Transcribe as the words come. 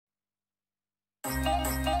Alright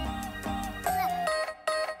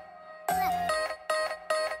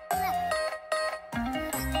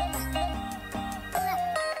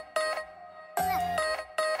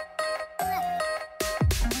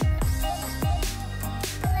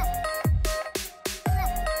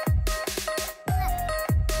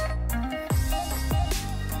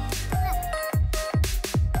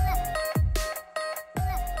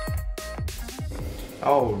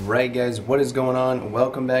guys, what is going on?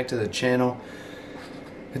 Welcome back to the channel.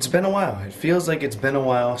 It's been a while. It feels like it's been a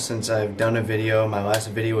while since I've done a video. My last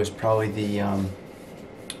video was probably the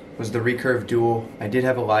Recurve Dual. I did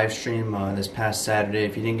have a live stream this past Saturday.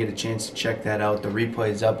 If you didn't get a chance to check that out, the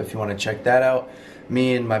replay is up if you want to check that out.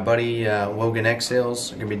 Me and my buddy Logan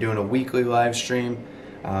Exhales are going to be doing a weekly live stream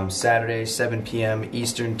Saturday, 7 p.m.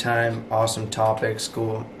 Eastern Time. Awesome topics,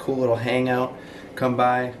 cool little hangout. Come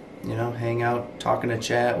by. You know, hang out, talking to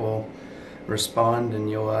chat, we'll respond and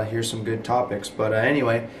you'll hear some good topics. But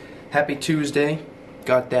anyway, happy Tuesday.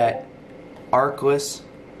 Got that arcless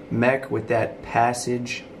mech with that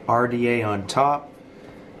Passage RDA on top.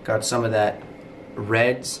 Got some of that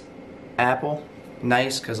Reds apple.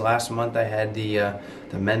 Nice, because last month I had the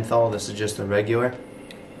menthol. This is just the regular.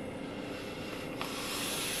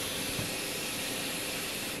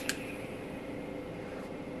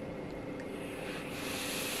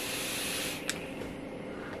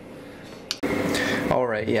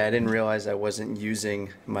 Alright, yeah, I didn't realize I wasn't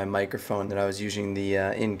using my microphone, that I was using the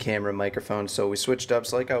in-camera microphone, so we switched up.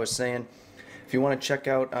 So like I was saying, if you want to check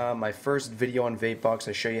out my first video on Vapebox,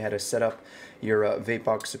 I show you how to set up your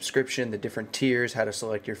Vapebox subscription, the different tiers, how to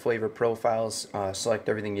select your flavor profiles, select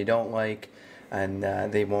everything you don't like, and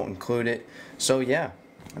they won't include it. So yeah,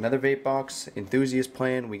 another Vapebox, Enthusiast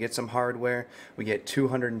Plan. We get some hardware, we get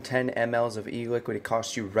 210 mLs of e-liquid. It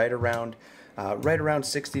costs you right around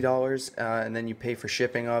 $60, and then you pay for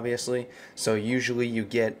shipping, obviously. So usually you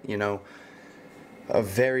get, you know, a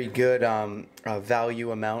very good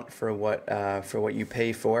value amount for what you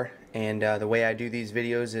pay for. And the way I do these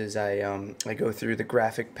videos is I go through the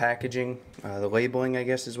graphic packaging, the labeling, I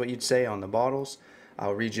guess is what you'd say, on the bottles.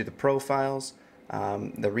 I'll read you the profiles,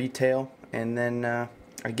 the retail, and then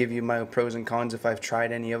I give you my pros and cons if I've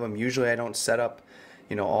tried any of them. Usually I don't set up,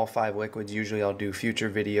 you know, all 5 liquids. Usually I'll do future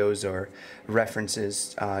videos or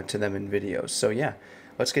references to them in videos. So yeah,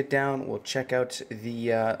 let's get down. We'll check out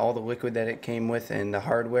the all the liquid that it came with and the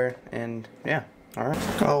hardware, and yeah.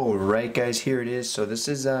 Alright guys, here it is. So this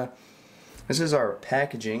is our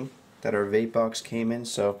packaging that our Vapebox came in.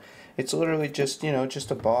 So it's literally just, you know,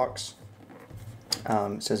 just a box.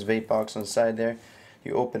 It says Vapebox on the side there.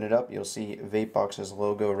 You open it up, you'll see Vapebox's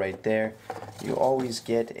logo right there. You always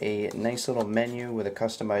get a nice little menu with a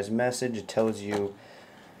customized message. It tells you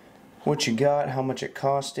what you got, how much it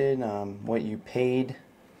costed, what you paid,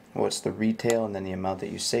 what's the retail, and then the amount that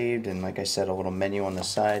you saved. And like I said, a little menu on the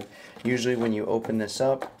side. Usually when you open this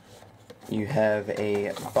up, you have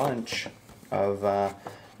a bunch of,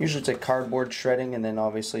 usually it's like cardboard shredding, and then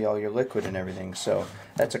obviously all your liquid and everything. So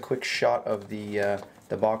that's a quick shot of the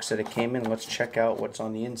box that it came in. Let's check out what's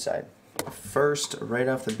on the inside. First, right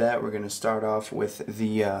off the bat, we're going to start off with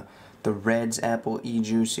the Reds apple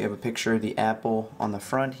e-juice. You have a picture of the apple on the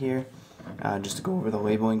front here, just to go over the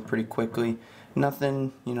labeling pretty quickly.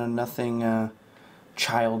 Nothing, you know, nothing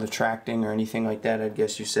child attracting or anything like that, I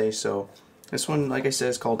guess you say. So this one, like I said,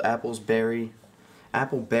 is called Apple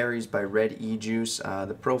Berries by Red e-juice.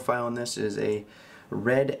 The profile on this is a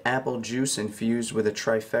red apple juice infused with a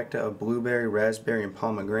trifecta of blueberry, raspberry, and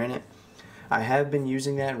pomegranate. I have been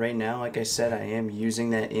using that right now. Like I said, I am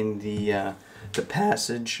using that in the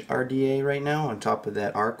Passage RDA right now on top of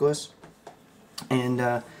that arcless,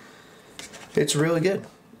 and it's really good.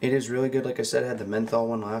 It is really good. Like I said, I had the menthol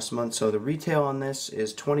one last month. So the retail on this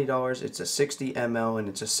is $20. It's a 60 ml and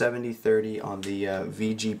it's a 70/30 on the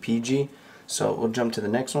VGPG. So we'll jump to the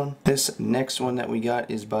next one. This next one that we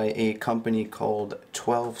got is by a company called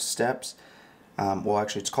 12 Steps. Well,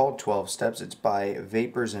 actually it's called 12 Steps. It's by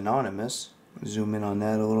Vapers Anonymous. Zoom in on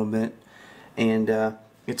that a little bit. And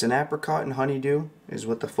it's an apricot and honeydew is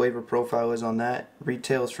what the flavor profile is on that.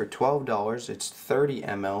 Retails for $12. It's 30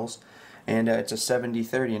 mLs and it's a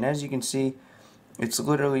 70/30. And as you can see, it's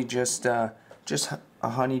literally just a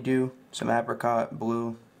honeydew, some apricot,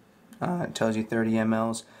 blue. It tells you 30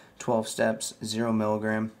 mLs. 12 steps, 0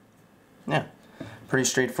 milligram. Yeah, pretty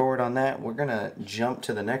straightforward on that. We're gonna jump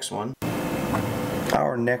to the next one.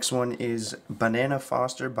 Our next one is Banana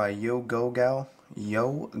Foster by Yo Go Gal.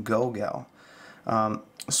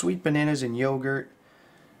 Sweet bananas and yogurt,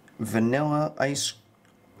 vanilla ice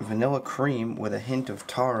vanilla cream with a hint of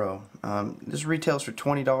taro. This retails for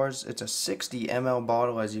 $20. It's a 60 ml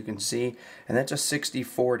bottle, as you can see, and that's a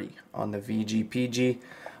 60/40 on the VGPG.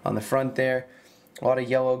 On the front there, a lot of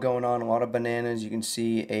yellow going on, a lot of bananas. You can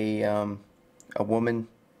see a woman,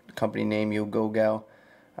 company name Yo Go Gal.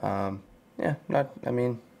 Yeah,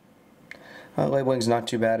 labeling's not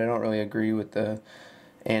too bad. I don't really agree with the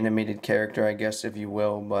animated character, I guess, if you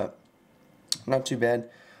will, but not too bad.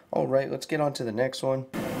 Alright, let's get on to the next one.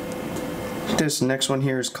 This next one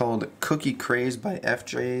here is called Cookie Craze by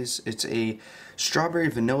FJ's. It's a strawberry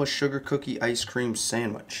vanilla sugar cookie ice cream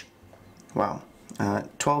sandwich. Wow.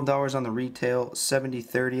 $12 on the retail,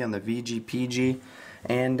 $70.30 on the VGPG.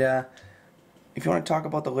 And if you want to talk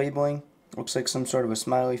about the labeling, looks like some sort of a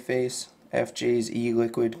smiley face. FJ's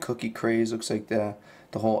E-Liquid Cookie Craze. Looks like the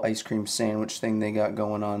whole ice cream sandwich thing they got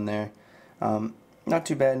going on there. Not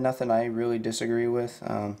too bad, nothing I really disagree with.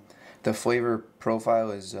 The flavor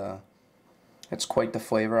profile is, it's quite the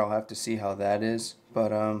flavor. I'll have to see how that is.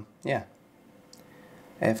 But, yeah.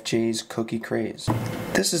 FJ's Cookie Craze.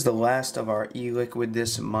 This is the last of our e-liquid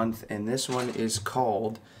this month, and this one is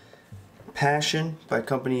called Passion by a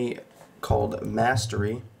company called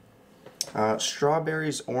Mastery.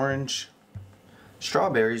 Strawberries, orange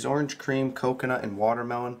cream, coconut, and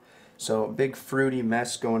watermelon. So big fruity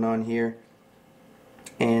mess going on here.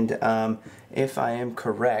 And if I am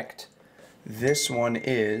correct, this one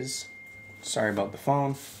is, sorry about the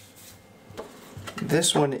phone,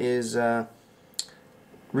 this one is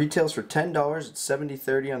retails for $10. It's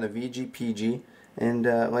 $70.30 on the VGPG. And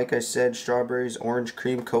like I said, strawberries, orange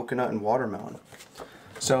cream, coconut, and watermelon.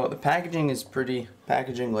 So the packaging is pretty,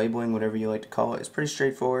 labeling, whatever you like to call it, is pretty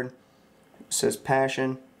straightforward. It says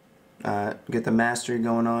Passion, get the Mastery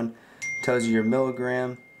going on, tells you your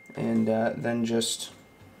milligram, and then just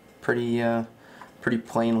pretty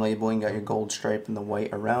plain labeling. Got your gold stripe and the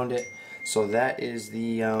white around it. So that is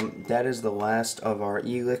the last of our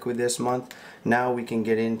e-liquid this month. Now we can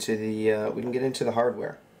get into the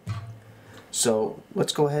hardware. So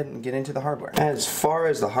let's go ahead and get into the hardware. As far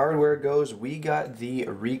as the hardware goes, we got the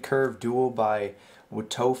Recurve Dual by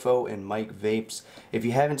Wotofo and Mike Vapes. If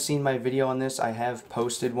you haven't seen my video on this, I have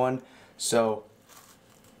posted one. So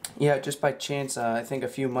yeah, just by chance, I think a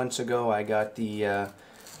few months ago I got the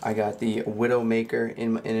Widowmaker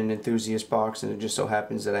in an Enthusiast box, and it just so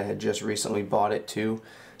happens that I had just recently bought it too.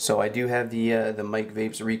 So I do have the Mike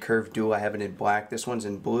Vapes Recurve Dual. I have it in black. This one's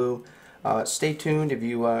in blue. Stay tuned if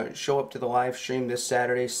you show up to the live stream this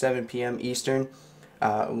Saturday, 7 p.m. Eastern.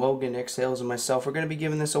 Logan, Exhales, and myself, we're going to be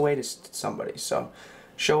giving this away to somebody. So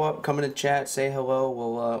show up, come in the chat, say hello.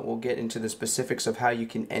 We'll get into the specifics of how you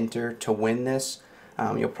can enter to win this.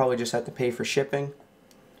 You'll probably just have to pay for shipping,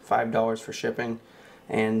 $5 for shipping.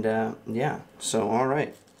 And yeah, so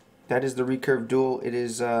alright, that is the Recurve Dual. It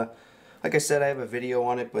is, like I said, I have a video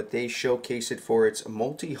on it, but they showcase it for its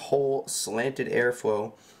multi-hole slanted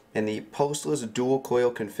airflow and the postless dual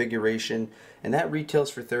coil configuration, and that retails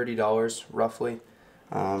for $30 roughly.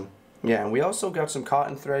 Yeah, and we also got some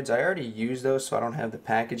cotton threads. I already used those, so I don't have the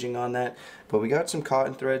packaging on that, but we got some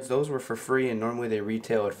cotton threads. Those were for free, and normally they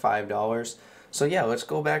retail at $5. So yeah, let's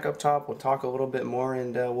go back up top. We'll talk a little bit more,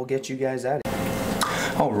 and we'll get you guys at it.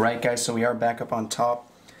 Alright guys, so we are back up on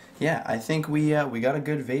top. Yeah, I think we got a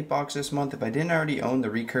good vape box this month. If I didn't already own the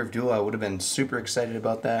Recurve Dual, I would have been super excited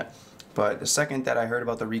about that. But the second that I heard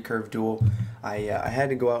about the Recurve Dual, I had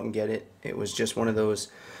to go out and get it. It was just one of those,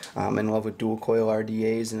 I'm in love with dual coil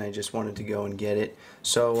RDAs, and I just wanted to go and get it.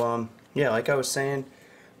 So yeah, like I was saying,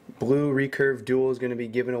 blue Recurve Dual is going to be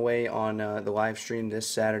given away on the live stream this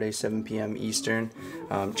Saturday, 7 p.m. Eastern.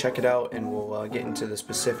 Check it out, and we'll get into the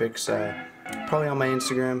specifics probably on my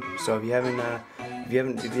Instagram. So if you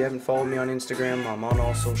haven't followed me on Instagram, I'm on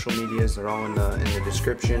all social medias. They're all in the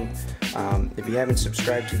description. If you haven't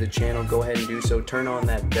subscribed to the channel, go ahead and do so. Turn on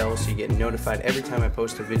that bell so you get notified every time I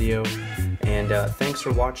post a video. And thanks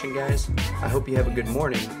for watching, guys. I hope you have a good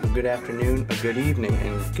morning, a good afternoon, a good evening,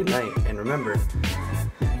 and good night. And remember,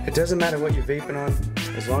 it doesn't matter what you're vaping on,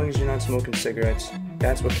 as long as you're not smoking cigarettes.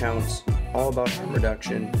 That's what counts. All about harm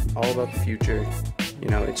reduction, all about the future. You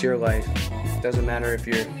know, it's your life. It doesn't matter if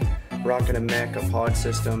you're rocking a mech, a pod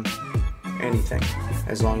system, anything,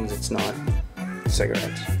 as long as it's not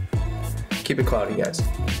cigarettes. Keep it cloudy, guys.